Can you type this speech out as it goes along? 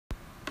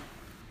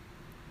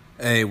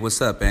Hey, what's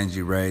up,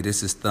 Angie Ray?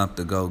 This is Thump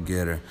the Go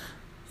Getter.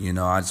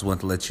 I just want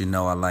to let you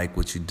know I like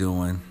what you're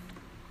doing.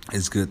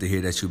 It's good to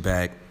hear that you're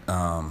back.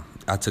 I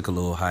took a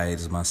little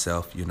hiatus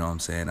myself, you know what I'm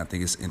saying? I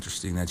think it's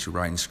interesting that you're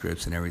writing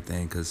scripts and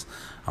everything because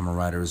I'm a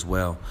writer as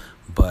well.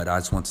 But I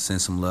just want to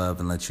send some love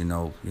and let you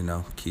know,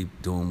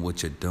 keep doing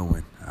what you're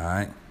doing, all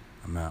right?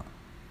 I'm out.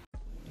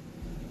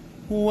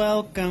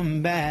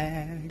 Welcome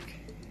back,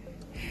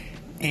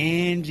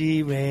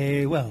 Angie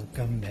Ray,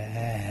 welcome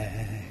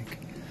back.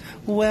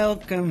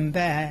 Welcome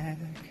back.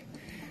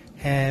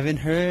 Haven't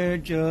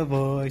heard your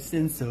voice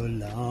in so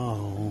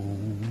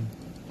long.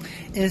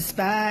 It's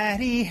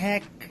Spidey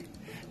Heck.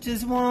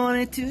 Just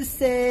wanted to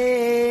say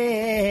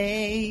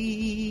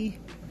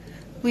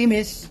we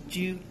missed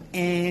you,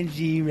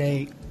 Angie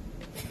Ray.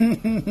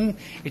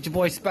 It's your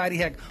boy Spidey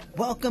Heck.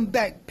 Welcome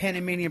back,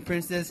 Panamanian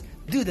Princess.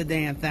 Do the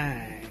damn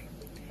thing.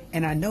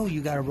 And I know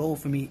you got a role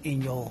for me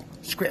in your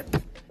script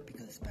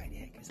because Spidey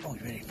Heck is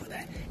always ready for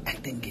that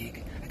acting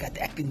gig. I got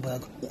the acting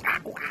bug.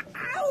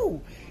 Wow!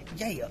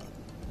 Yeah.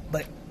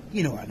 But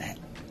you know where I'm at.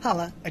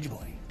 Holla at your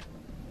boy.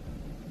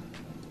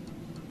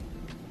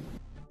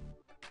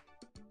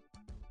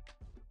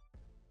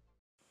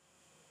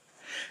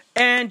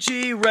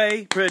 Angie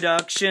Ray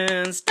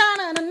Productions. Na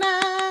na na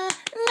na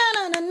na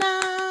na na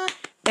na.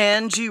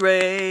 Angie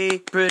Ray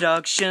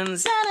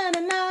Productions. Na na na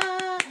na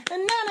na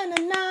na na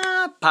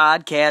na.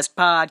 Podcast.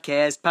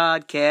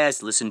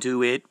 Listen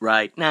to it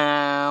right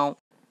now.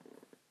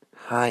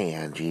 Hi,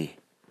 Angie.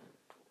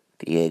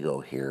 Diego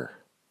here.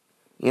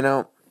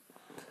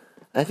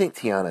 I think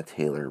Tiana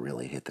Taylor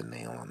really hit the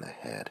nail on the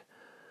head.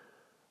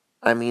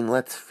 I mean,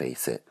 let's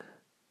face it.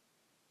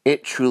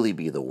 It truly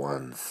be the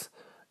ones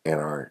in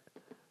our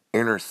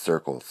inner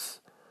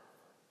circles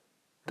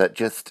that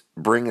just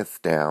bring us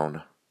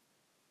down.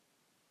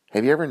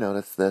 Have you ever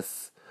noticed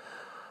this?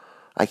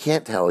 I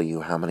can't tell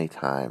you how many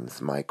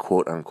times my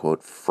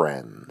quote-unquote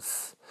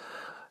friends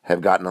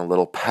have gotten a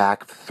little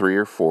pack of 3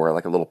 or 4,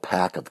 like a little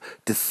pack of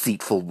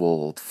deceitful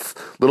wolves,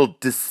 little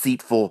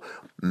deceitful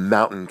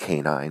mountain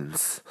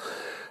canines.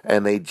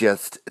 And they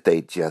just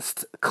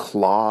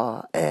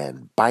claw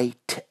and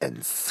bite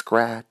and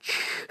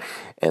scratch.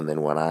 And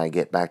then when I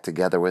get back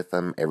together with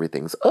them,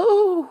 everything's,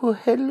 oh,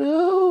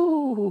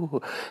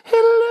 hello.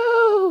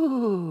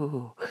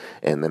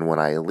 And then when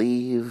I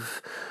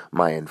leave,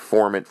 my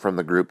informant from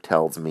the group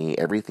tells me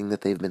everything that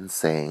they've been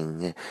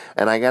saying.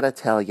 And I gotta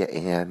tell you,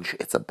 Ange,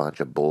 it's a bunch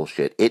of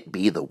bullshit. It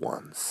be the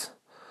ones.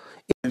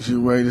 Angie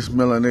Ray, this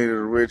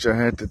Melanated Rich, I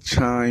had to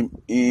chime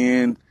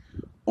in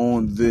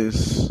on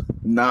this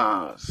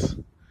Nas.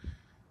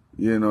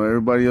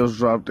 Everybody else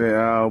dropped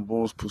their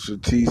albums.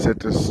 Pusha T set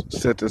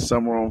the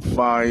summer on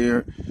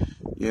fire.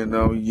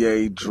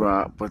 Ye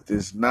dropped. But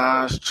this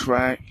Nas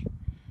track,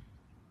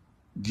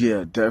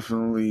 yeah,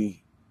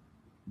 definitely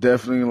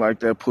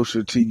like that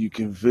Pusha T. You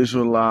can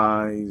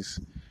visualize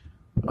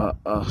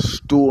a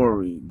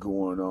story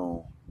going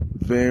on.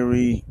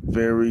 Very,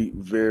 very,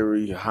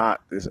 very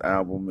hot this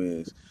album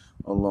is,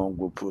 along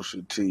with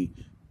Pusha T.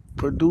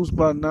 Produced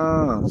by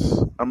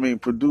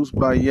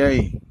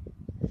Ye.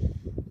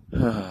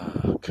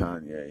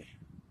 Kanye.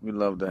 We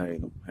love to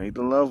hate him. Hate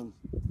to love him.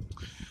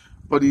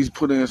 But he's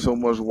put in so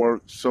much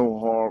work, so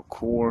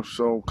hardcore,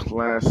 so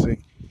classic.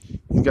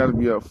 He's got to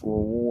be up for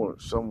an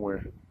award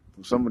somewhere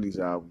from some of these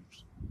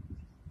albums.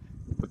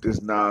 But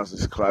this Nas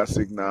is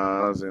classic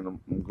Nas, and I'm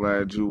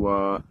glad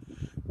you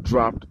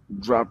dropped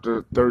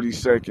a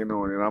 30-second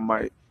on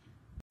it.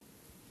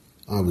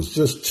 I was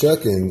just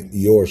checking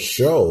your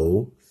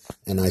show,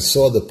 and I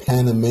saw the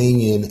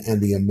Panamanian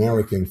and the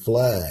American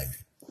flag.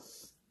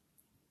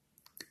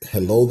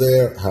 Hello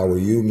there. How are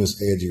you,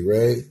 Miss Angie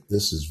Ray?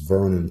 This is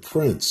Vernon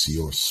Prince,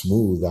 your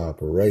smooth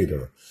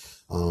operator.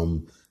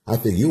 I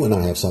think you and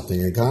I have something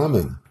in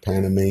common.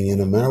 Panamanian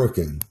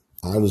American.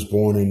 I was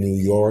born in New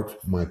York.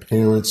 My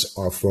parents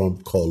are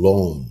from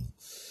Cologne.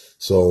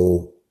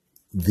 So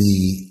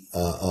the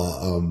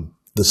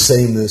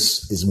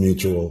sameness is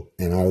mutual,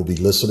 and I will be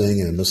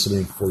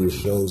listening for your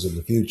shows in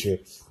the future.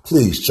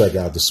 Please check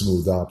out the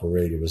Smooth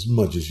Operator as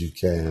much as you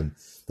can.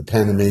 The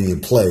Panamanian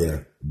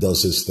player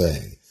does his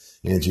thing.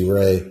 Angie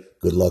Ray,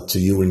 good luck to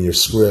you and your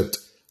script.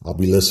 I'll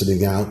be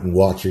listening out and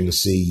watching to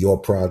see your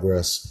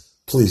progress.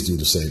 Please do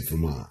the same for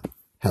mine.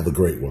 Have a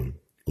great one.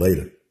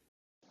 Later.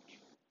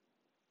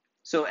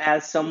 So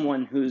as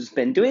someone who's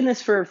been doing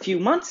this for a few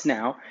months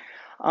now,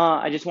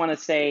 I just want to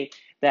say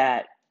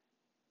that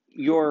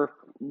your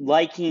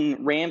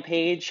liking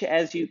Rampage,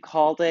 as you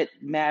called it,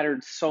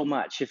 mattered so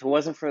much. If it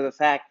wasn't for the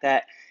fact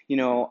that,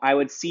 I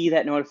would see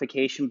that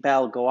notification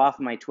bell go off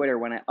on my Twitter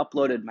when I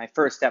uploaded my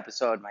first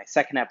episode, my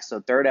second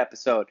episode, third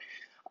episode,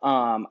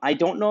 I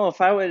don't know if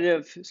I would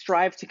have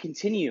strived to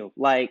continue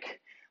like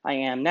I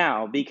am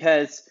now,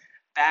 because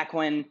back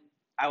when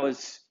I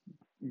was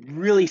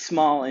really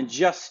small and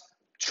just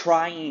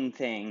trying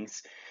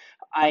things,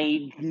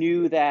 I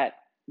knew that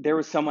there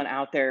was someone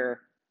out there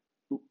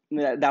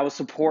that was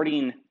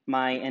supporting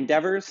my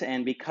endeavors,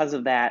 and because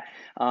of that,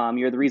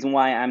 you're the reason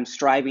why I'm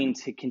striving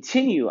to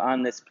continue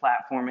on this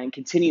platform and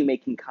continue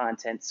making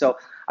content. So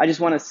I just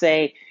want to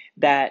say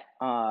that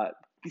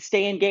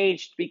stay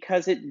engaged,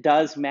 because it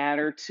does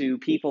matter to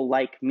people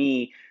like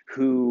me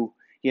who,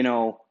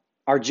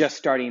 are just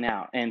starting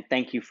out. And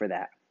thank you for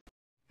that.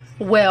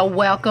 Well,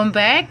 welcome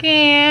back,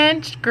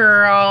 Ange,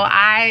 girl.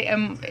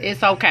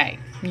 It's okay.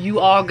 You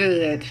all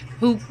good.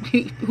 Who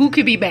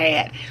could be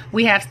bad?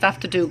 We have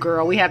stuff to do,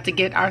 girl. We have to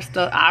get our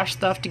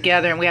stuff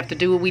together, and we have to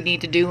do what we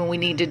need to do when we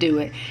need to do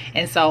it.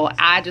 And so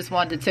I just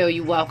wanted to tell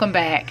you, welcome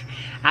back.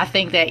 I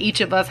think that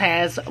each of us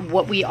has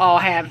what we all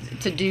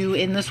have to do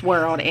in this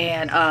world,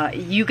 and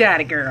you got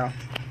it, girl.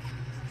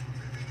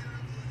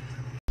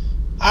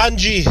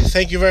 Angie,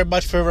 thank you very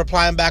much for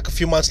replying back a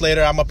few months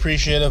later. I'm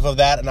appreciative of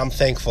that, and I'm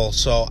thankful.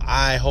 So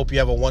I hope you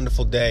have a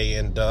wonderful day.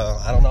 And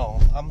I don't know,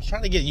 I'm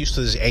trying to get used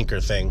to this Anchor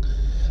thing.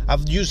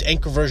 I've used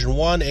Anchor version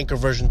 1, Anchor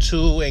version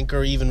 2,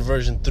 Anchor even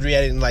version 3.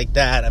 I didn't like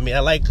that. I mean, I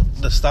like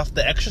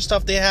the extra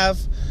stuff they have,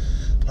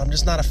 but I'm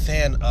just not a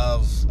fan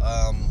of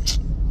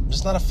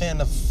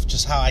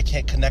just how I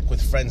can't connect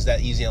with friends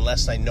that easy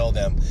unless I know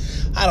them.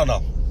 I don't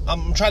know.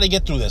 I'm trying to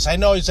get through this. I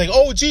know it's like,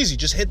 oh, it's easy.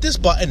 Just hit this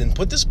button and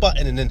put this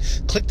button and then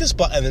click this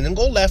button and then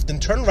go left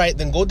and turn right,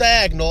 then go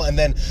diagonal and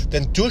then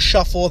do a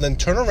shuffle, then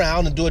turn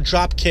around and do a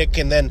drop kick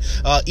and then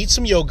eat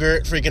some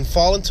yogurt, freaking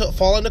fall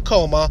into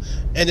coma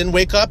and then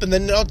wake up and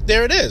then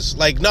there it is.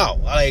 Like, no,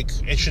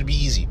 it should be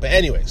easy. But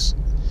anyways,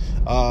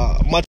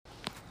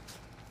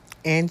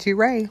 Angie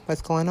Ray,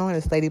 what's going on?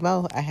 It's Lady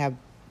Mo. I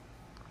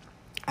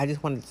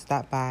just wanted to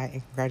stop by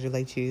and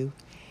congratulate you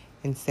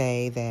and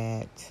say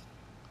that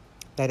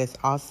is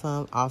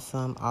awesome,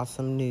 awesome,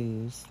 awesome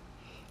news.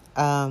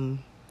 I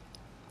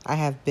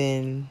have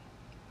been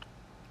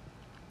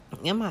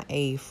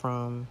MIA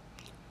from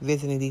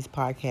visiting these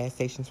podcast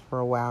stations for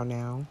a while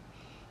now,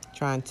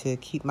 trying to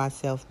keep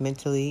myself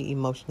mentally,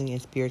 emotionally,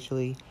 and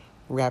spiritually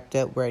wrapped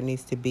up where it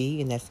needs to be,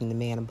 and that's in the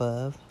man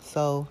above.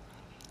 So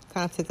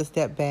kind of took a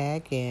step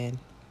back, and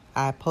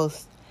I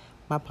post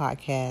my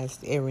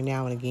podcast every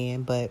now and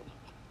again, but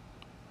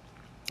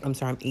I'm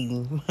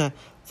eating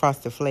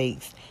Frosted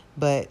Flakes,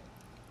 but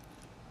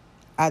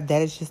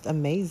that is just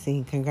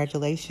amazing.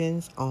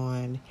 Congratulations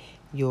on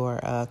your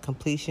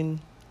completion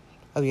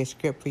of your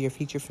script for your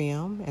feature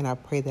film, and I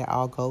pray that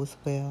all goes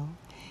well.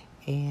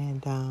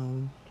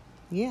 And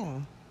yeah,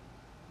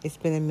 it's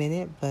been a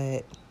minute,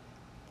 but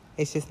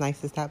it's just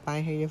nice to stop by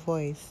and hear your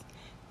voice.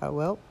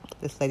 Well,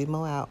 this Lady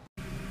Mo out.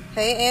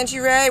 Hey, Angie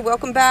Ray,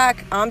 welcome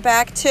back. I'm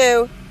back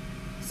too.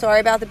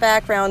 Sorry about the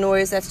background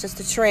noise. That's just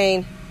a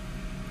train.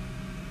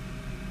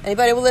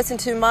 Anybody will listen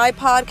to my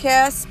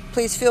podcast,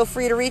 please feel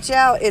free to reach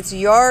out. It's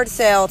Yard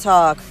Sale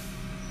Talk.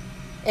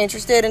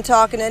 Interested in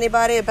talking to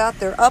anybody about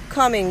their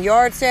upcoming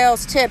yard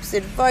sales, tips,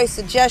 advice,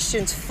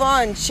 suggestions,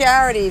 fun,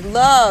 charity,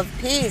 love,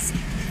 peace,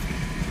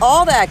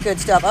 all that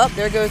good stuff. Oh,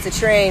 there goes the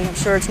train. I'm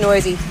sure it's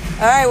noisy.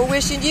 All right, we're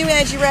wishing you,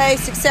 Angie Ray,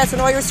 success on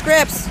all your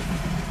scripts.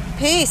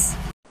 Peace.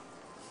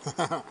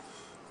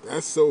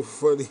 That's so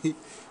funny.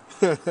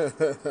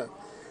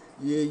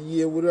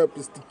 Yeah, what up?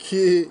 It's the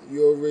kid.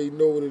 You already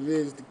know what it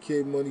is. The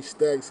kid Money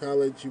Stacks.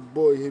 Holla at your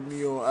boy. Hit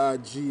me on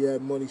IG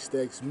at Money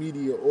Stacks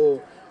Media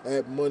or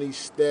at Money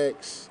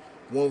Stacks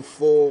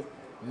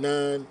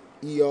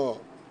 149ER.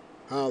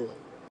 Holla.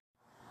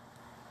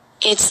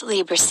 It's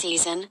Libra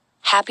season.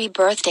 Happy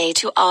birthday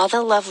to all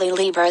the lovely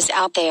Libras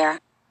out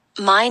there.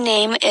 My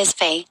name is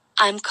Faye.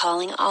 I'm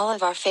calling all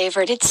of our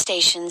favorited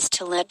stations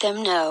to let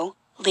them know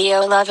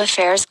Leo Love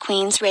Affairs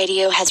Queens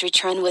Radio has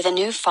returned with a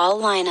new fall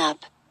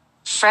lineup.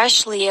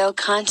 Fresh Leo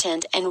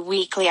content and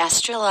weekly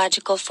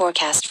astrological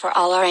forecast for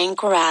all our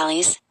anchor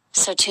rallies,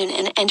 so tune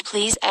in and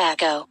please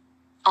echo.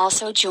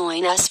 Also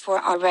join us for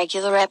our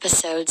regular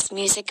episodes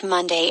Music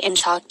Monday and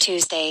Talk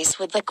Tuesdays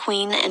with the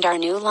Queen and our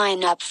new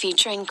lineup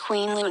featuring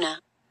Queen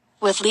Luna.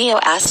 With Leo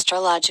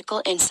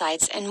astrological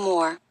insights and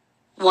more.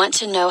 Want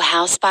to know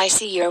how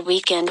spicy your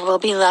weekend will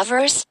be,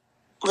 lovers?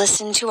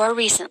 Listen to our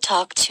recent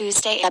Talk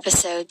Tuesday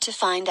episode to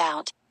find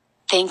out.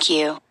 Thank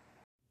you.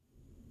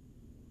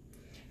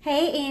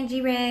 Hey,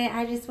 Angie Ray.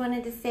 I just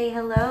wanted to say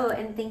hello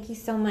and thank you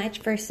so much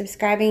for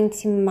subscribing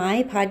to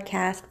my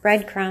podcast,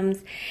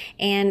 Breadcrumbs.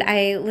 And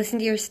I listen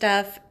to your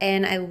stuff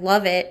and I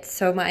love it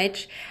so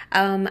much.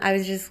 I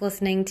was just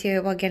listening to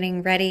it while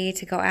getting ready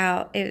to go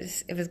out.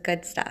 It was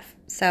good stuff.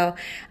 So,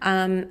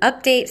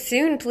 update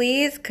soon,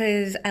 please,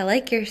 because I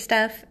like your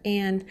stuff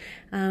and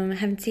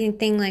haven't seen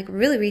anything like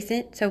really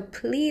recent. So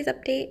please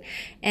update.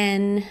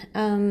 And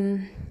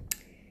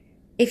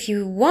if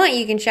you want,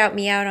 you can shout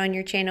me out on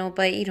your channel,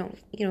 but you don't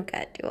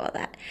gotta do all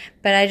that.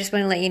 But I just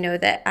want to let you know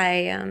that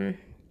I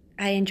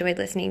enjoyed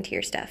listening to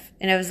your stuff,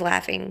 and I was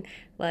laughing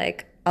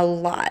like a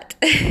lot.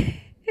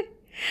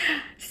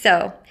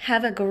 So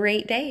have a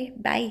great day.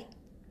 Bye.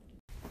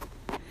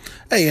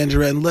 Hey,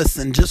 Andrew, and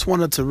listen, just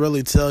wanted to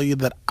really tell you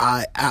that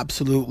I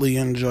absolutely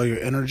enjoy your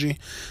energy,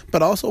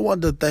 but also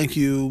wanted to thank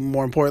you,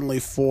 more importantly,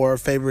 for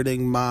favoriting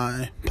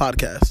my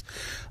podcast.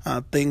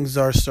 Things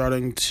are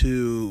starting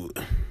to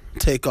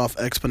take off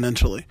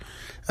exponentially.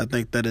 I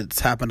think that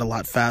it's happened a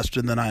lot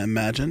faster than I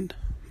imagined,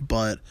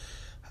 but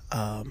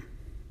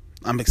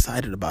I'm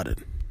excited about it.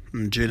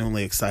 I'm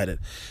genuinely excited.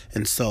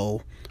 And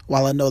so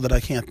while I know that I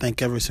can't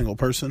thank every single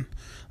person,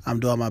 I'm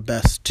doing my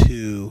best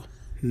to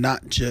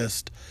not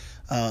just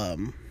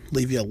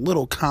leave you a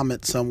little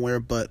comment somewhere,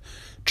 but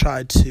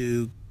try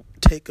to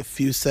take a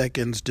few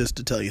seconds just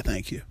to tell you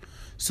thank you.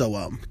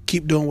 So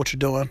keep doing what you're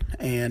doing,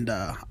 and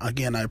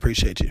again, I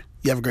appreciate you.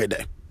 You have a great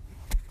day.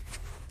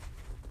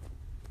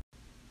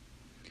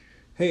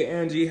 Hey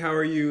Angie, how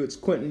are you? It's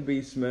Quentin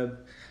B. Smith.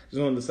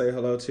 Just wanted to say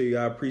hello to you.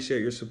 I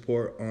appreciate your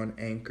support on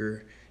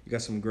Anchor. You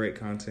got some great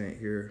content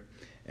here.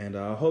 And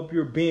I hope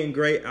you're being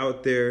great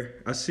out there.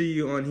 I see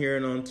you on here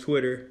and on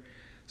Twitter.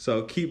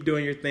 So keep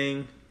doing your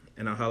thing,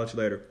 and I'll holler at you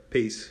later.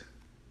 Peace.